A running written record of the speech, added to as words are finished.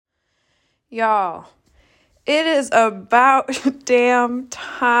Y'all, it is about damn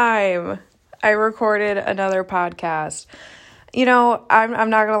time I recorded another podcast. I'm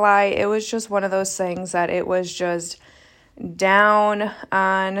not gonna lie, it was just one of those things that it was just down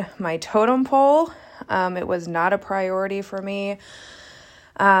on my totem pole. It was not a priority for me.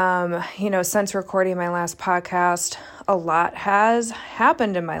 Since recording my last podcast, a lot has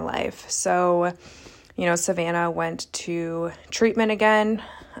happened in my life. So, Savannah went to treatment again.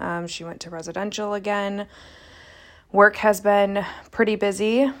 She went to residential again. Work has been pretty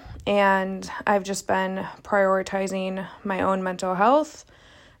busy, and I've just been prioritizing my own mental health.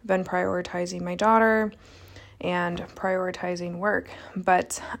 I've been prioritizing my daughter and prioritizing work.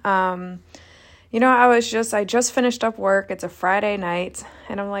 But, I just finished up work. It's a Friday night,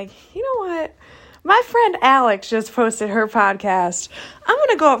 and I'm like, you know what? My friend Alex just posted her podcast. I'm going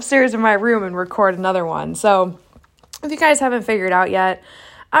to go upstairs in my room and record another one. So if you guys haven't figured out yet,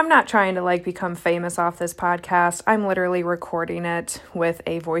 I'm not trying to become famous off this podcast. I'm literally recording it with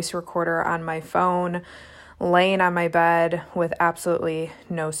a voice recorder on my phone, laying on my bed with absolutely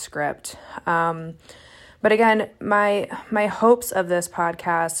no script. But again, my hopes of this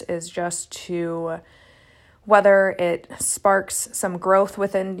podcast is just to, whether it sparks some growth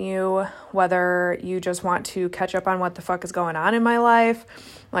within you, whether you just want to catch up on what the fuck is going on in my life,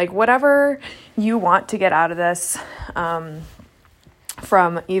 whatever you want to get out of this,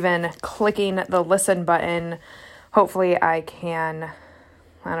 from even clicking the listen button, hopefully I can,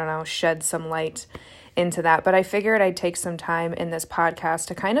 shed some light into that. But I figured I'd take some time in this podcast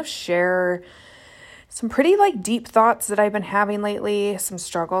to kind of share some pretty deep thoughts that I've been having lately, some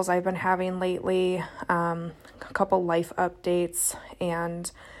struggles I've been having lately, a couple life updates,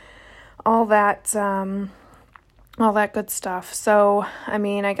 and all that good stuff. So,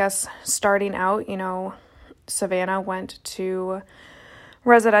 I guess starting out, Savannah went to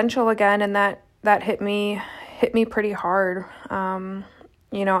residential again, and that hit me pretty hard.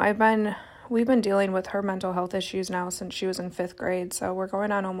 We've been dealing with her mental health issues now since she was in 5th grade, so we're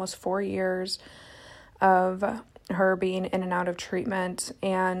going on almost 4 years of her being in and out of treatment,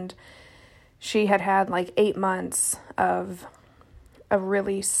 and she had 8 months of a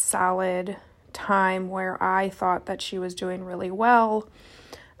really solid time where I thought that she was doing really well.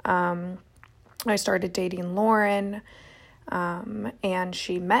 I started dating Lauren, and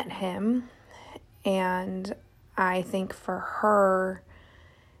she met him, and I think for her,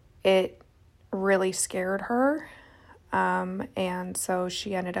 it really scared her. And so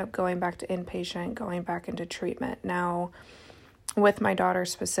she ended up going back to inpatient, going back into treatment. Now, with my daughter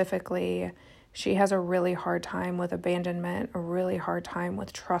specifically, she has a really hard time with abandonment, a really hard time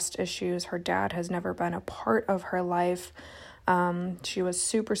with trust issues. Her dad has never been a part of her life. She was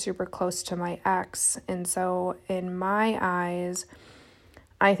super, super close to my ex. And so in my eyes,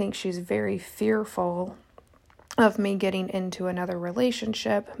 I think she's very fearful of me getting into another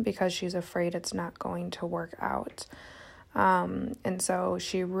relationship because she's afraid it's not going to work out. And so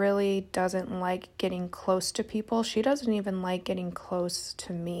she really doesn't like getting close to people. She doesn't even like getting close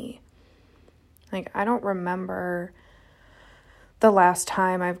to me. I don't remember the last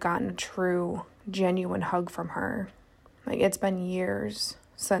time I've gotten a true, genuine hug from her. It's been years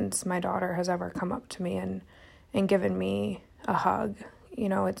since my daughter has ever come up to me and given me a hug.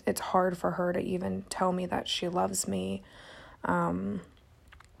 It's hard for her to even tell me that she loves me.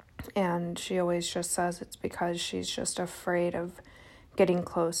 And she always just says it's because she's just afraid of getting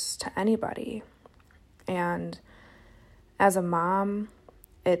close to anybody. And as a mom,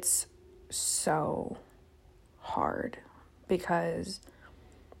 it's so hard because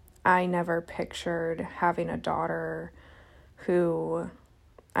I never pictured having a daughter who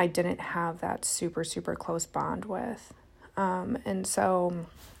I didn't have that super, super close bond with. And so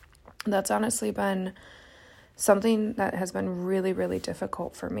that's honestly been something that has been really, really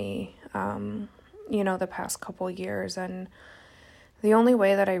difficult for me, the past couple years. And the only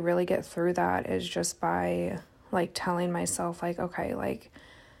way that I really get through that is just by telling myself okay,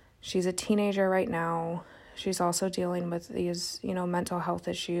 she's a teenager right now. She's also dealing with these, mental health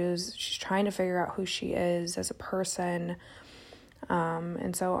issues. She's trying to figure out who she is as a person.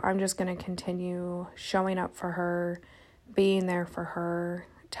 And so I'm just going to continue showing up for her, being there for her,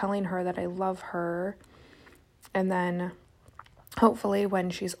 telling her that I love her. And then hopefully when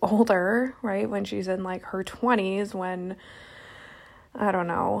she's older, right, when she's in her 20s, when, I don't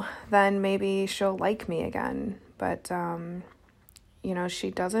know, then maybe she'll like me again. But,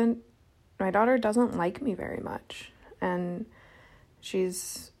 my daughter doesn't like me very much. And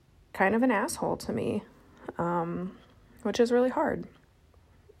she's kind of an asshole to me, which is really hard.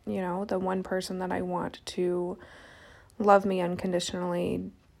 The one person that I want to love me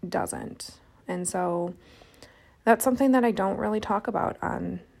unconditionally doesn't. And so that's something that I don't really talk about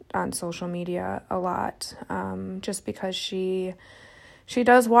on social media a lot, just because she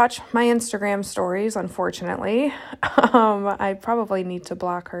does watch my Instagram stories, unfortunately. I probably need to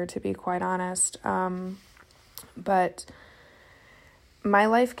block her, to be quite honest. But my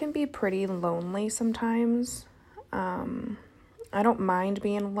life can be pretty lonely sometimes. I don't mind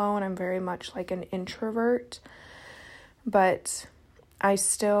being alone. I'm very much like an introvert, but I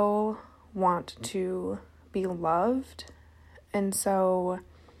still want to be loved. And so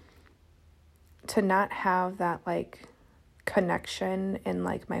to not have that like connection in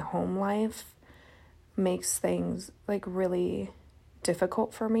like my home life makes things like really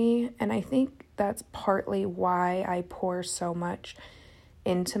difficult for me. And I think that's partly why I pour so much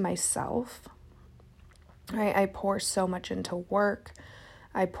into myself. I pour so much into work.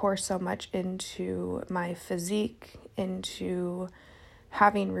 I pour so much into my physique, into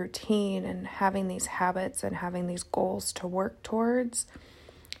having routine and having these habits and having these goals to work towards,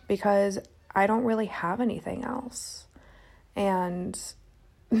 because I don't really have anything else. And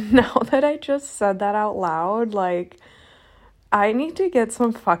now that I just said that out loud, like, I need to get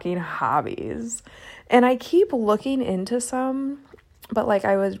some fucking hobbies. And I keep looking into some, but like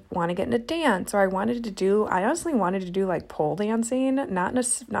I would want to get into dance, or I honestly wanted to do like pole dancing,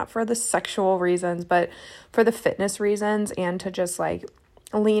 not for the sexual reasons, but for the fitness reasons, and to just like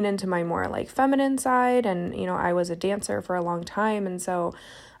lean into my more like feminine side. And, you know, I was a dancer for a long time. And so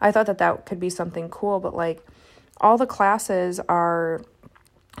I thought that could be something cool, but like all the classes are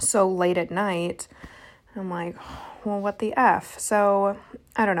so late at night. I'm like, well, what the F? So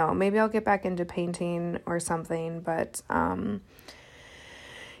I don't know, maybe I'll get back into painting or something, but,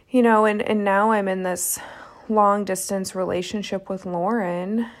 you know, and now I'm in this long distance relationship with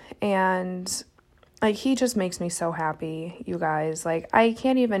Lauren, and like, he just makes me so happy, you guys. Like, I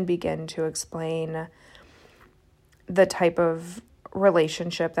can't even begin to explain the type of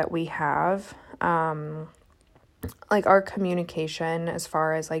relationship that we have. Like, our communication as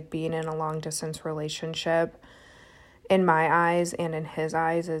far as like being in a long distance relationship, in my eyes and in his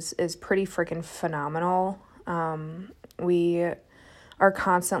eyes, is pretty freaking phenomenal. We are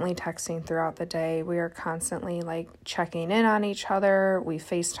constantly texting throughout the day. We are constantly like checking in on each other. We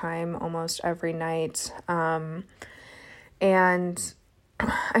FaceTime almost every night. And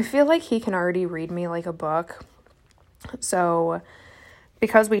I feel like he can already read me like a book. So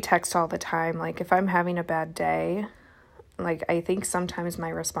because we text all the time, like if I'm having a bad day, like I think sometimes my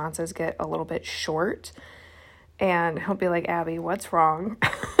responses get a little bit short, and he'll be like, Abby, what's wrong?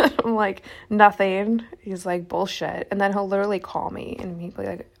 I'm like, nothing. He's like, bullshit. And then he'll literally call me and he'll be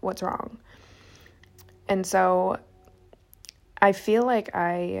like, what's wrong? And so I feel like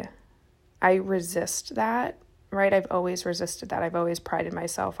I resist that, right? I've always resisted that. I've always prided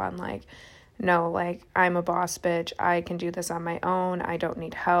myself on like, no, like I'm a boss bitch. I can do this on my own. I don't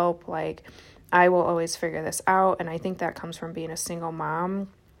need help. Like I will always figure this out. And I think that comes from being a single mom.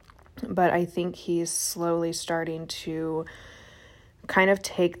 But I think he's slowly starting to kind of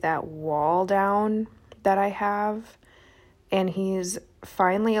take that wall down that I have. And he's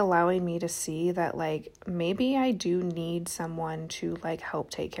finally allowing me to see that, like, maybe I do need someone to, like, help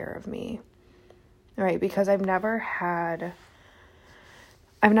take care of me. Right? Because I've never had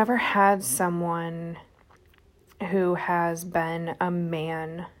someone who has been a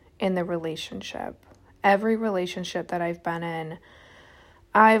man in the relationship. Every relationship that I've been in,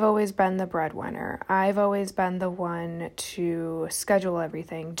 I've always been the breadwinner. I've always been the one to schedule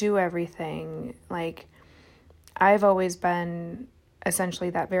everything, do everything. Like, I've always been essentially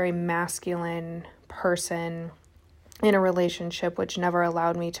that very masculine person in a relationship, which never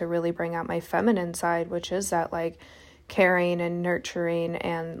allowed me to really bring out my feminine side, which is that, like, caring and nurturing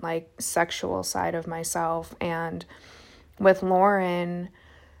and, like, sexual side of myself. And with Lauren,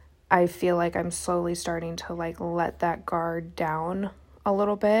 I feel like I'm slowly starting to, like, let that guard down a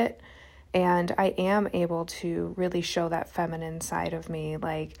little bit, and I am able to really show that feminine side of me.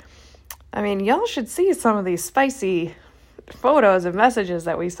 Like, I mean, y'all should see some of these spicy photos and messages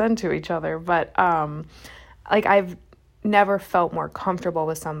that we send to each other, but like I've never felt more comfortable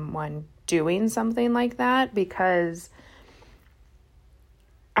with someone doing something like that, because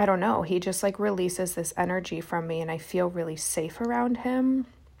I don't know, he just like releases this energy from me and I feel really safe around him.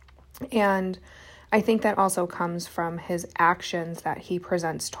 And I think that also comes from his actions that he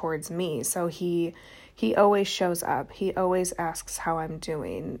presents towards me. So he always shows up. He always asks how I'm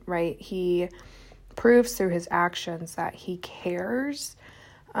doing, right? He proves through his actions that he cares.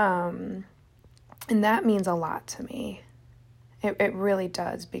 And that means a lot to me. It really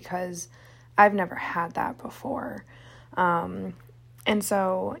does, because I've never had that before. And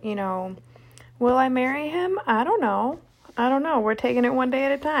so, will I marry him? I don't know. We're taking it one day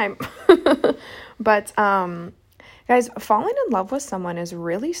at a time. But, guys, falling in love with someone is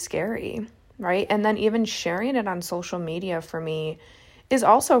really scary, right? And then even sharing it on social media for me is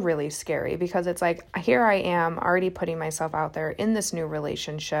also really scary, because it's like, here I am already putting myself out there in this new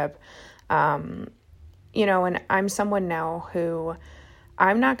relationship. And I'm someone now who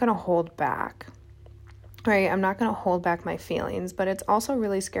I'm not going to hold back, right? I'm not going to hold back my feelings, but it's also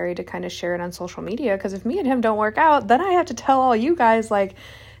really scary to kind of share it on social media, because if me and him don't work out, then I have to tell all you guys, like,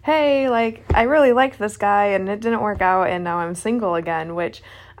 hey, like, I really liked this guy and it didn't work out and now I'm single again, which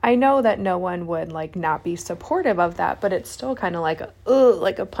I know that no one would, like, not be supportive of that, but it's still kind of like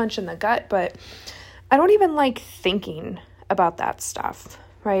a punch in the gut. But I don't even like thinking about that stuff,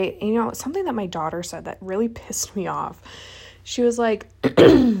 right? Something that my daughter said that really pissed me off. She was like,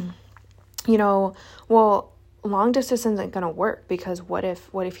 well, long distance isn't going to work, because what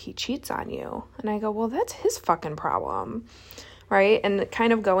if he cheats on you? And I go, well, that's his fucking problem, right? And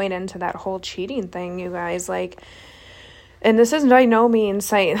kind of going into that whole cheating thing, you guys, like, and this is by no means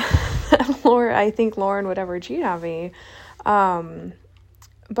saying that I think Lauren would ever cheat on me.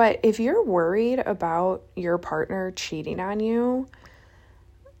 But if you're worried about your partner cheating on you,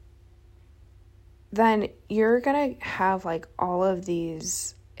 then you're going to have, like, all of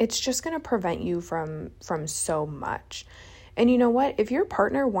these, it's just going to prevent you from so much. And you know what? If your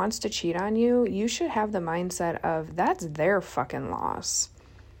partner wants to cheat on you, you should have the mindset of that's their fucking loss,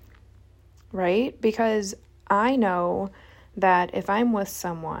 right? Because I know that if I'm with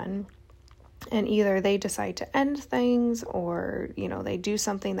someone and either they decide to end things or, they do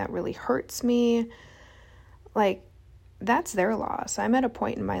something that really hurts me, like, that's their loss. I'm at a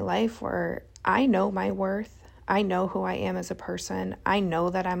point in my life where I know my worth. I know who I am as a person. I know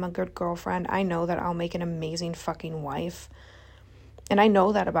that I'm a good girlfriend. I know that I'll make an amazing fucking wife. And I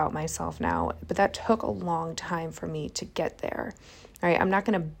know that about myself now, but that took a long time for me to get there. All right, I'm not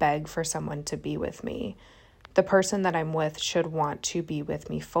going to beg for someone to be with me. The person that I'm with should want to be with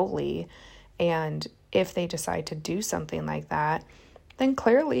me fully. And if they decide to do something like that, then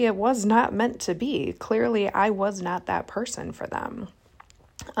clearly it was not meant to be. Clearly I was not that person for them.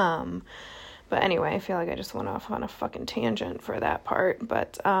 But anyway, I feel like I just went off on a fucking tangent for that part.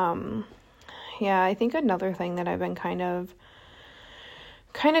 But yeah, I think another thing that I've been kind of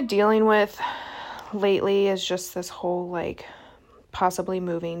dealing with lately is just this whole, like, possibly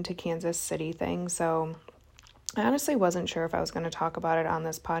moving to Kansas City thing. So I honestly wasn't sure if I was going to talk about it on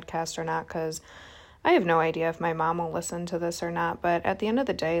this podcast or not, because I have no idea if my mom will listen to this or not. But at the end of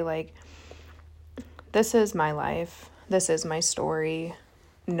the day, like, this is my life. This is my story.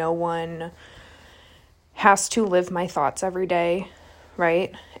 No one has to live my thoughts every day,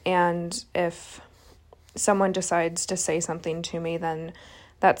 right? And if someone decides to say something to me, then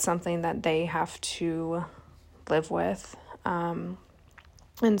that's something that they have to live with. And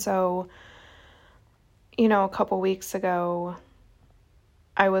so, a couple weeks ago,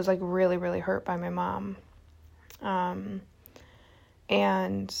 I was, like, really, really hurt by my mom. And,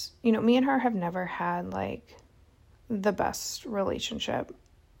 me and her have never had, like, the best relationship.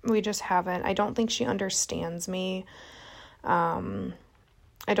 We just haven't. I don't think she understands me.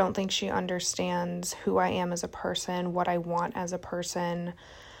 I don't think she understands who I am as a person, what I want as a person.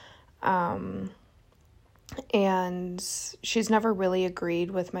 And she's never really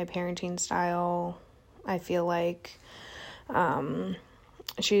agreed with my parenting style. I feel like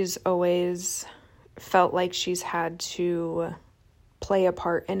she's always felt like she's had to play a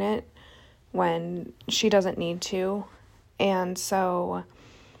part in it when she doesn't need to. And so,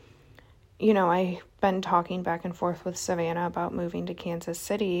 I've been talking back and forth with Savannah about moving to Kansas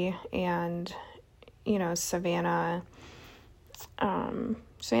City, and, Savannah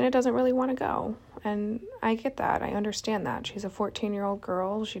doesn't really want to go. And I get that. I understand that. She's a 14-year-old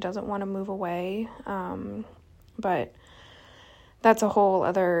girl. She doesn't want to move away. But that's a whole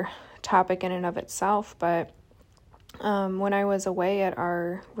other topic in and of itself. But when I was away at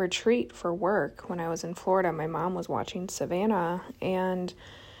our retreat for work, when I was in Florida, my mom was watching Savannah, and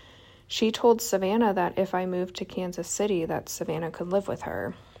she told Savannah that if I moved to Kansas City, that Savannah could live with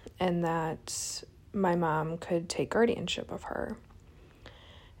her and that my mom could take guardianship of her.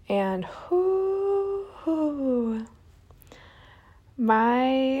 And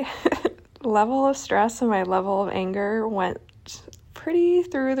my level of stress and my level of anger went pretty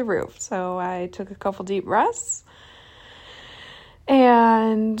through the roof. So I took a couple deep breaths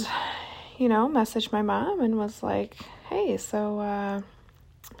and, messaged my mom and was like, hey, so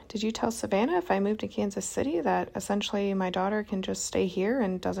did you tell Savannah if I moved to Kansas City that essentially my daughter can just stay here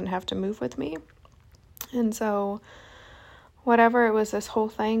and doesn't have to move with me? And so whatever, it was this whole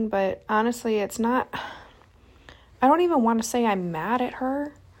thing. But honestly, it's not, I don't even want to say I'm mad at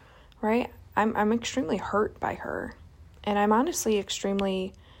her, right? I'm extremely hurt by her. And I'm honestly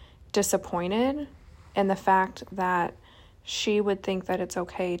extremely disappointed in the fact that she would think that it's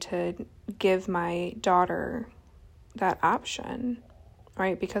okay to give my daughter that option,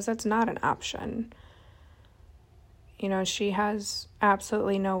 right? Because that's not an option. You know, she has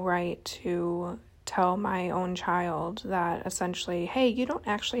absolutely no right to tell my own child that essentially, hey, you don't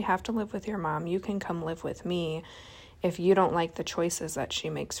actually have to live with your mom. You can come live with me if you don't like the choices that she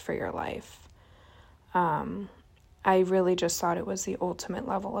makes for your life. I really just thought it was the ultimate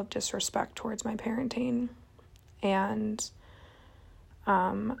level of disrespect towards my parenting. And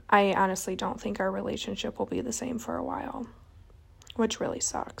I honestly don't think our relationship will be the same for a while, which really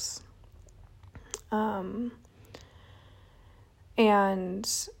sucks. And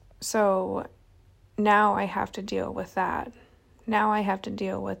so now I have to deal with that. Now I have to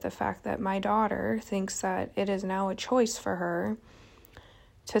deal with the fact that my daughter thinks that it is now a choice for her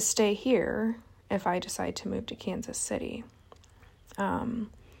to stay here if I decide to move to Kansas City.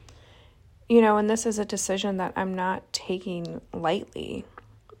 You know, and this is a decision that I'm not taking lightly.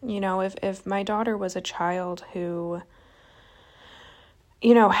 You know, if my daughter was a child who,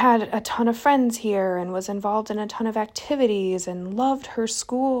 you know, had a ton of friends here and was involved in a ton of activities and loved her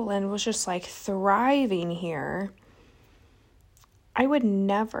school and was just like thriving here, I would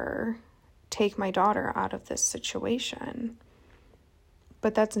never take my daughter out of this situation.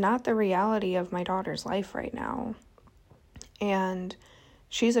 But that's not the reality of my daughter's life right now. And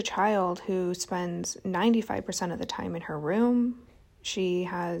she's a child who spends 95% of the time in her room. She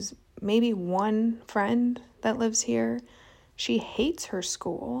has maybe one friend that lives here. She hates her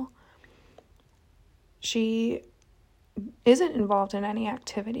school. She isn't involved in any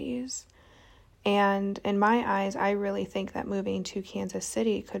activities. And in my eyes, I really think that moving to Kansas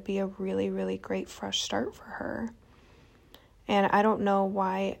City could be a really, really great fresh start for her. And I don't know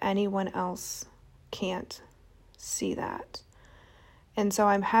why anyone else can't see that. And so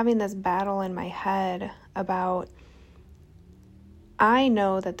I'm having this battle in my head about, I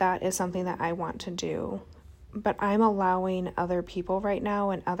know that that is something that I want to do, but I'm allowing other people right now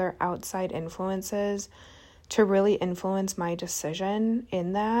and other outside influences to really influence my decision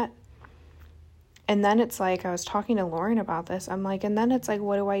in that. And then it's like, I was talking to Lauren about this. I'm like, and then it's like,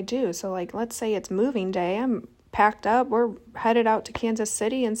 what do I do? So like, let's say it's moving day. I'm packed up. We're headed out to Kansas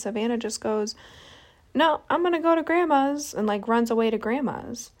City, and Savannah just goes, no, I'm going to go to grandma's, and like runs away to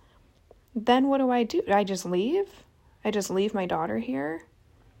grandma's. Then what do? Do I just leave? I just leave my daughter here?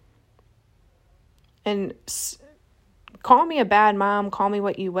 And call me a bad mom, call me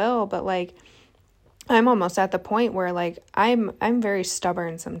what you will, but like, I'm almost at the point where like, I'm very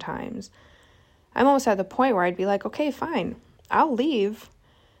stubborn sometimes. I'm almost at the point where I'd be like, okay, fine, I'll leave.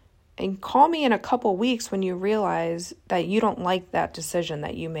 And call me in a couple weeks when you realize that you don't like that decision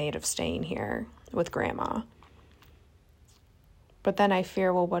that you made of staying here with grandma. But then I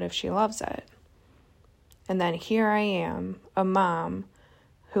fear, well, what if she loves it? And then here I am, a mom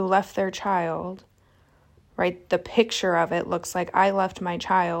who left their child, right? The picture of it looks like I left my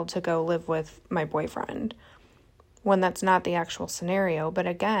child to go live with my boyfriend, when that's not the actual scenario. But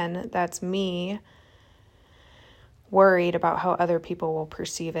again, that's me worried about how other people will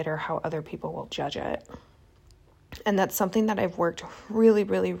perceive it or how other people will judge it. And that's something that I've worked really,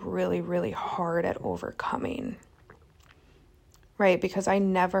 really, really, really hard at overcoming, right? Because I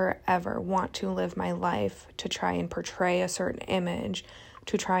never, ever want to live my life to try and portray a certain image,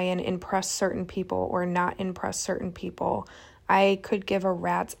 to try and impress certain people or not impress certain people. I could give a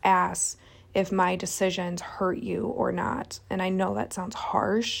rat's ass if my decisions hurt you or not. And I know that sounds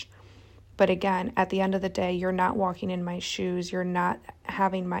harsh, but again, at the end of the day, you're not walking in my shoes. You're not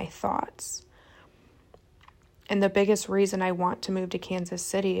having my thoughts. And the biggest reason I want to move to Kansas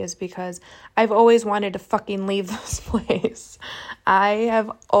City is because I've always wanted to fucking leave this place. I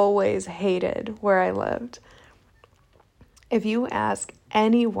have always hated where I lived. If you ask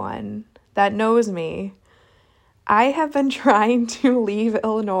anyone that knows me, I have been trying to leave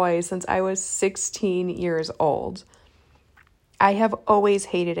Illinois since I was 16 years old. I have always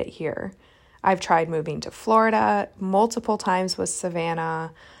hated it here. I've tried moving to Florida multiple times with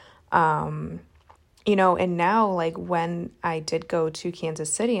Savannah. You know, and now, like, when I did go to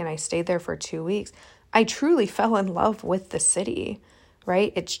Kansas City and I stayed there for 2 weeks, I truly fell in love with the city,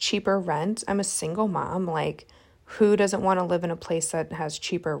 right? It's cheaper rent. I'm a single mom. Like, who doesn't want to live in a place that has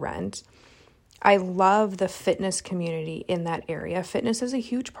cheaper rent? I love the fitness community in that area. Fitness is a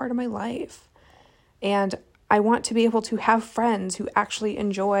huge part of my life. And I want to be able to have friends who actually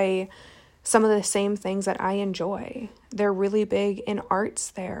enjoy some of the same things that I enjoy. They're really big in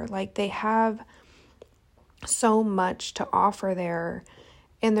arts there. Like, they have so much to offer there,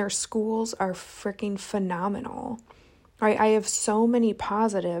 and their schools are freaking phenomenal. Right? I have so many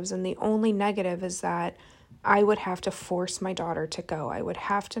positives, and the only negative is that I would have to force my daughter to go. I would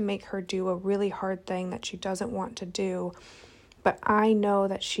have to make her do a really hard thing that she doesn't want to do, but I know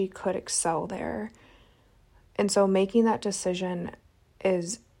that she could excel there. And so making that decision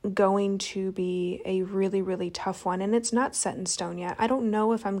is going to be a really, really tough one, and it's not set in stone yet. I don't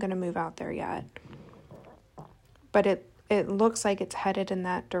know if I'm going to move out there yet, but it looks like it's headed in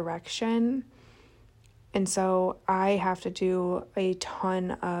that direction. And so I have to do a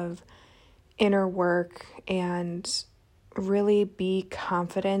ton of inner work and really be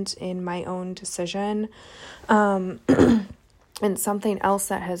confident in my own decision. And something else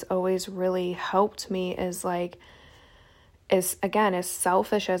that has always really helped me is again, as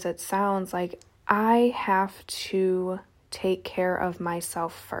selfish as it sounds, like, I have to take care of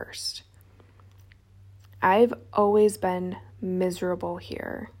myself first. I've always been miserable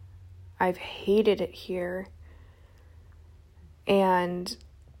here. I've hated it here. And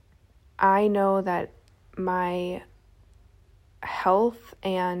I know that my health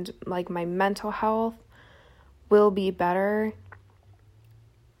and like my mental health will be better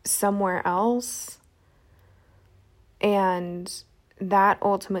somewhere else. And that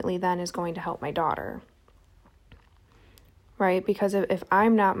ultimately then is going to help my daughter. Right? Because if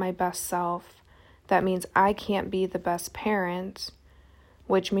I'm not my best self, that means I can't be the best parent,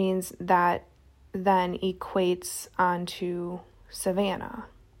 which means that then equates onto Savannah.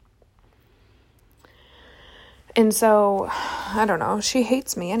 And so, I don't know, she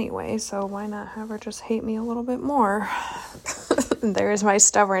hates me anyway, so why not have her just hate me a little bit more? There's my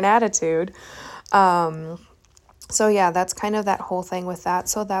stubborn attitude. So yeah, that's kind of that whole thing with that.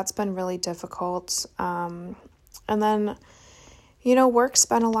 So that's been really difficult. And then, work's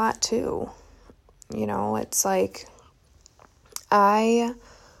been a lot too. It's like, I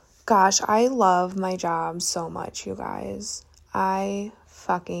love my job so much, you guys. I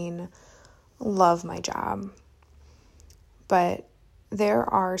fucking love my job. But there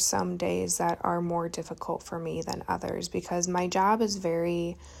are some days that are more difficult for me than others because my job is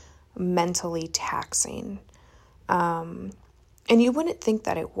very mentally taxing. And you wouldn't think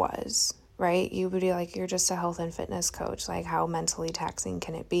that it was, right? You would be like, you're just a health and fitness coach. Like, how mentally taxing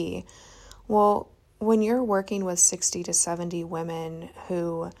can it be? Well, when you're working with 60 to 70 women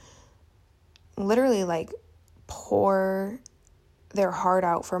who literally like pour their heart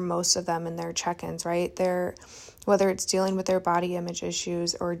out for most of them in their check-ins, right? Whether it's dealing with their body image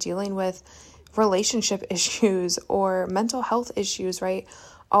issues or dealing with relationship issues or mental health issues, right?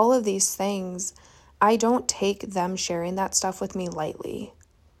 All of these things, I don't take them sharing that stuff with me lightly,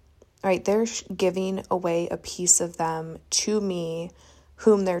 right? They're giving away a piece of them to me,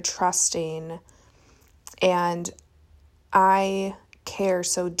 whom they're trusting, and I care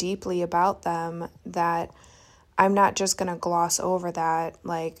so deeply about them that I'm not just going to gloss over that,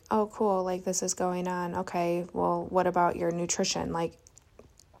 like, oh, cool, like, this is going on. Okay, well, what about your nutrition? Like,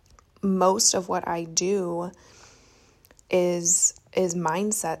 most of what I do is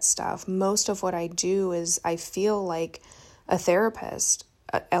mindset stuff. Most of what I do is I feel like a therapist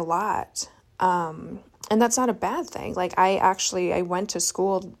a lot. And that's not a bad thing. Like, I went to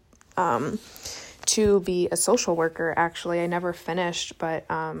school to be a social worker, actually. I never finished, but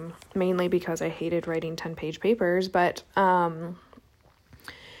mainly because I hated writing 10-page papers. But, I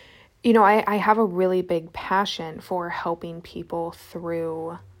have a really big passion for helping people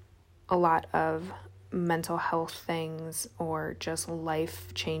through a lot of mental health things or just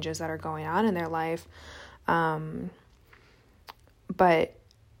life changes that are going on in their life. But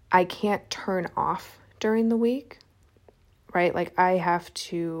I can't turn off during the week, right? Like, I have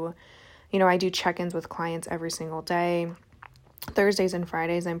to... I do check-ins with clients every single day. Thursdays and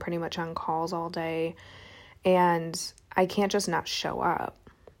Fridays, I'm pretty much on calls all day. And I can't just not show up,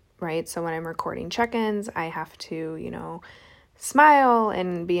 right? So when I'm recording check-ins, I have to, smile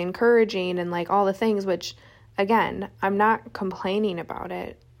and be encouraging and like all the things, which, again, I'm not complaining about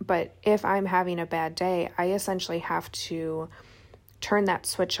it. But if I'm having a bad day, I essentially have to turn that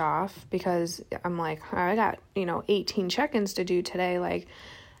switch off because I'm like, I got, 18 check-ins to do today. Like,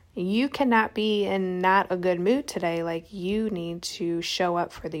 you cannot be in not a good mood today. Like, you need to show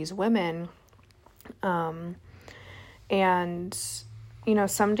up for these women. And,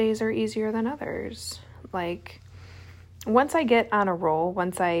 some days are easier than others. Like, once I get on a roll,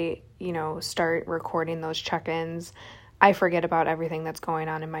 once I, start recording those check-ins, I forget about everything that's going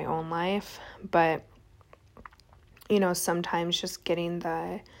on in my own life. But, sometimes just getting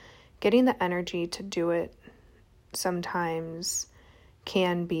the getting the energy to do it sometimes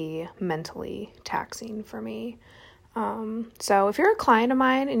can be mentally taxing for me. So if you're a client of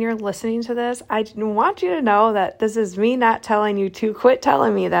mine and you're listening to this, I want you to know that this is me not telling you to quit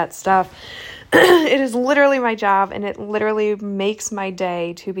telling me that stuff. It is literally my job, and it literally makes my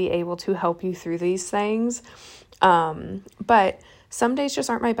day to be able to help you through these things. But some days just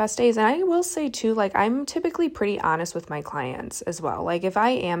aren't my best days. And I will say too, like, I'm typically pretty honest with my clients as well. Like, if I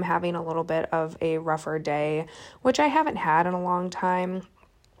am having a little bit of a rougher day, which I haven't had in a long time,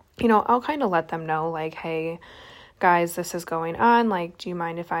 I'll kind of let them know, like, hey, guys, this is going on. Like, do you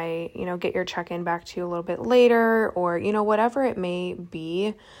mind if I, get your check-in back to you a little bit later, or, whatever it may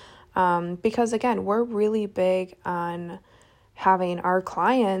be. Because again, we're really big on having our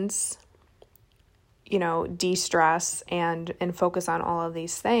clients, de-stress and focus on all of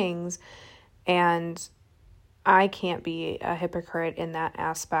these things. And I can't be a hypocrite in that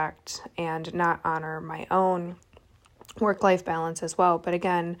aspect and not honor my own work-life balance as well. But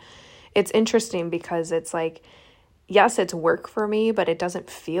again, it's interesting because it's like, yes, it's work for me, but it doesn't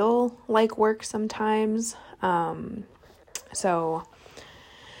feel like work sometimes. So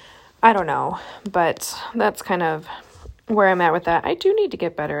I don't know, but that's kind of where I'm at with that. I do need to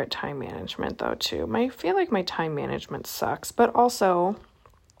get better at time management though too. I feel like my time management sucks, but also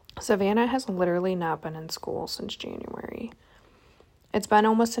Savannah has literally not been in school since January. It's been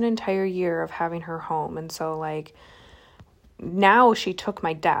almost an entire year of having her home. And so like now she took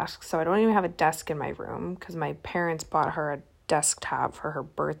my desk. So I don't even have a desk in my room because my parents bought her a desktop for her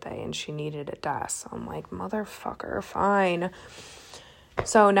birthday and she needed a desk. So I'm like, motherfucker, fine.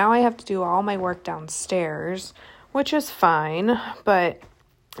 So now I have to do all my work downstairs, which is fine, but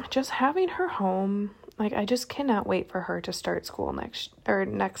just having her home, like, I just cannot wait for her to start school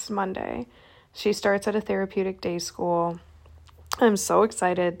next Monday. She starts at a therapeutic day school. I'm so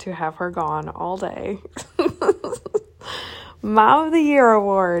excited to have her gone all day. Mom of the Year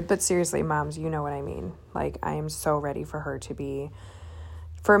award. But seriously, moms, you know what I mean. Like, I am so ready for her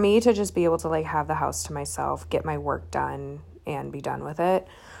for me to just be able to, like, have the house to myself, get my work done, and be done with it.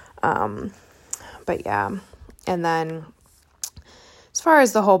 But yeah. And then as far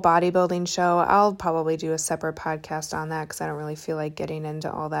as the whole bodybuilding show, I'll probably do a separate podcast on that because I don't really feel like getting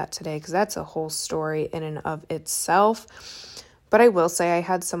into all that today because that's a whole story in and of itself. But I will say I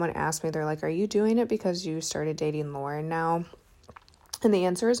had someone ask me, they're like, are you doing it because you started dating Lauren now? And the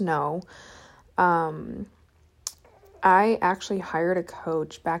answer is no. I actually hired a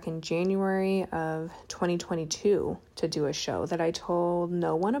coach back in January of 2022 to do a show that I told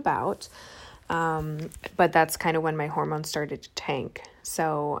no one about. But that's kind of when my hormones started to tank.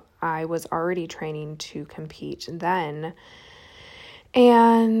 So I was already training to compete then.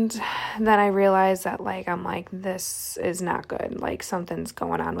 And then I realized that, like, I'm like, this is not good. Like, something's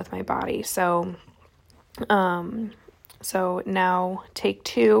going on with my body. So now take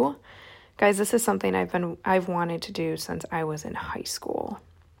 2. Guys, this is something I've wanted to do since I was in high school.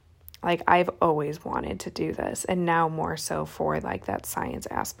 Like, I've always wanted to do this, and now more so for, like, that science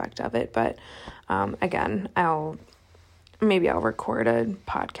aspect of it. But, again, I'll record a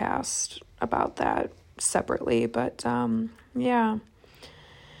podcast about that separately. But, yeah.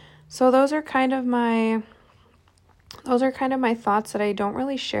 So those are kind of my thoughts that I don't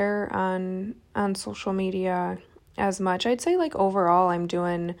really share on social media as much. I'd say, like, overall I'm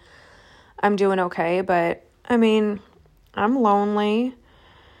doing okay, but I mean, I'm lonely.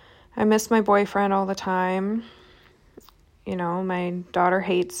 I miss my boyfriend all the time. My daughter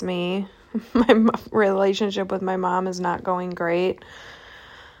hates me. My relationship with my mom is not going great.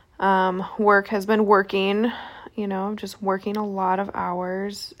 Work has been working, just working a lot of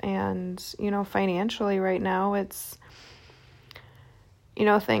hours, and, financially right now it's,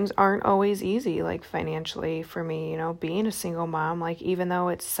 things aren't always easy, like, financially for me, being a single mom. Like, even though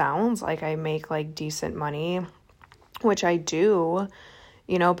it sounds like I make, like, decent money, which I do,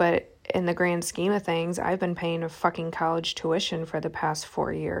 but in the grand scheme of things, I've been paying a fucking college tuition for the past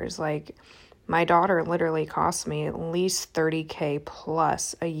 4 years. Like, my daughter literally costs me at least $30,000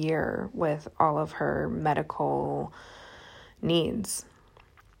 plus a year with all of her medical needs,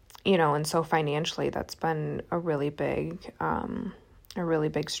 and so financially that's been a really big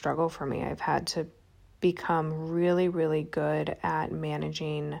struggle for me. I've had to become really, really good at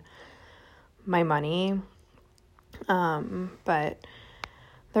managing my money. But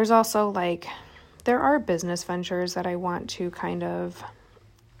there's also, like, there are business ventures that I want to kind of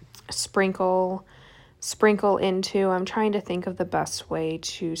sprinkle into. I'm trying to think of the best way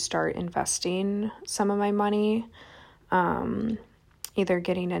to start investing some of my money, either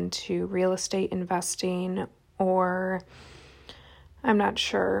getting into real estate investing or I'm not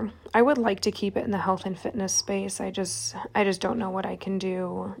sure. I would like to keep it in the health and fitness space. I just don't know what I can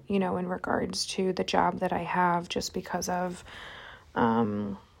do, in regards to the job that I have, just because of,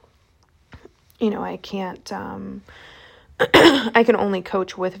 I can't, I can only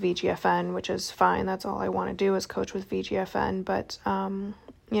coach with VGFN, which is fine. That's all I want to do is coach with VGFN. But,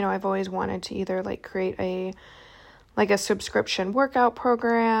 I've always wanted to either create a subscription workout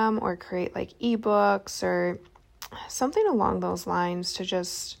program or create ebooks or something along those lines to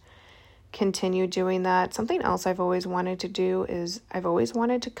just continue doing that. Something else I've always wanted to do is I've always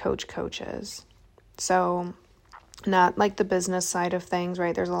wanted to coach coaches. So not the business side of things,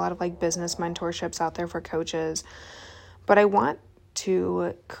 right? There's a lot of business mentorships out there for coaches, but I want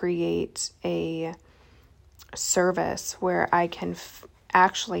to create a service where I can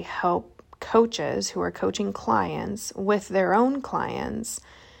actually help coaches who are coaching clients with their own clients,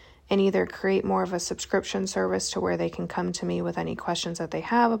 and either create more of a subscription service to where they can come to me with any questions that they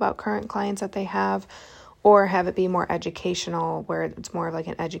have about current clients that they have, or have it be more educational, where it's more of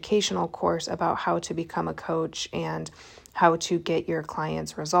an educational course about how to become a coach and how to get your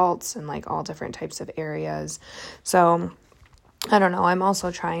clients results in all different types of areas. So I don't know. I'm also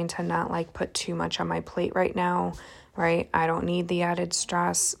trying to not put too much on my plate right now, right? I don't need the added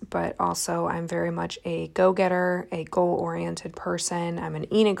stress, but also I'm very much a go-getter, a goal-oriented person. I'm an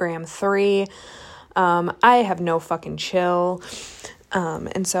Enneagram 3. I have no fucking chill.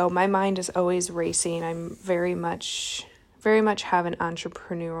 And so my mind is always racing. I'm very much have an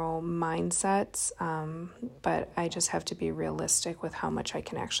entrepreneurial mindset. But I just have to be realistic with how much I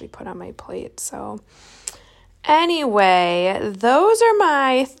can actually put on my plate. So anyway, those are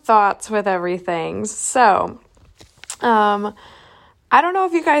my thoughts with everything. So, I don't know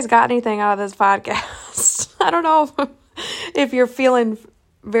if you guys got anything out of this podcast. I don't know if you're feeling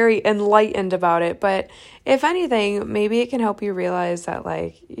very enlightened about it, but if anything, maybe it can help you realize that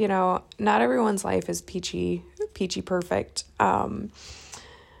not everyone's life is peachy perfect.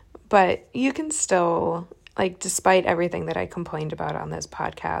 But you can still despite everything that I complained about on this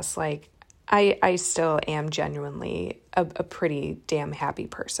podcast, I still am genuinely a pretty damn happy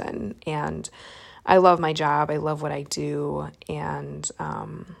person, and I love my job. I love what I do. And,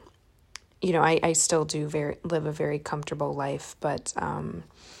 I still do live a very comfortable life, but,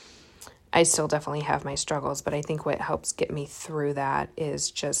 I still definitely have my struggles. But I think what helps get me through that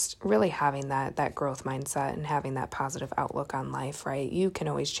is just really having that growth mindset and having that positive outlook on life, right? You can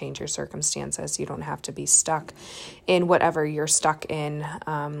always change your circumstances. You don't have to be stuck in whatever you're stuck in.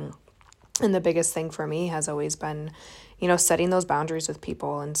 And the biggest thing for me has always been, setting those boundaries with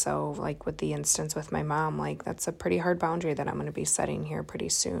people. And so with the instance with my mom, that's a pretty hard boundary that I'm going to be setting here pretty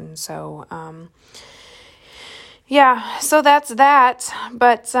soon. So, so that's that.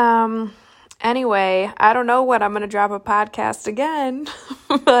 But, anyway, I don't know when I'm going to drop a podcast again,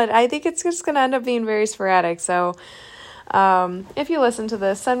 but I think it's just going to end up being very sporadic. So, if you listen to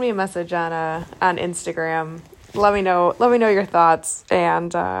this, send me a message on Instagram. Let me know your thoughts,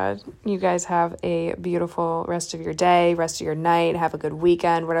 and you guys have a beautiful rest of your day, rest of your night. Have a good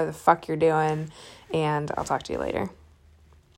weekend, whatever the fuck you're doing, and I'll talk to you later.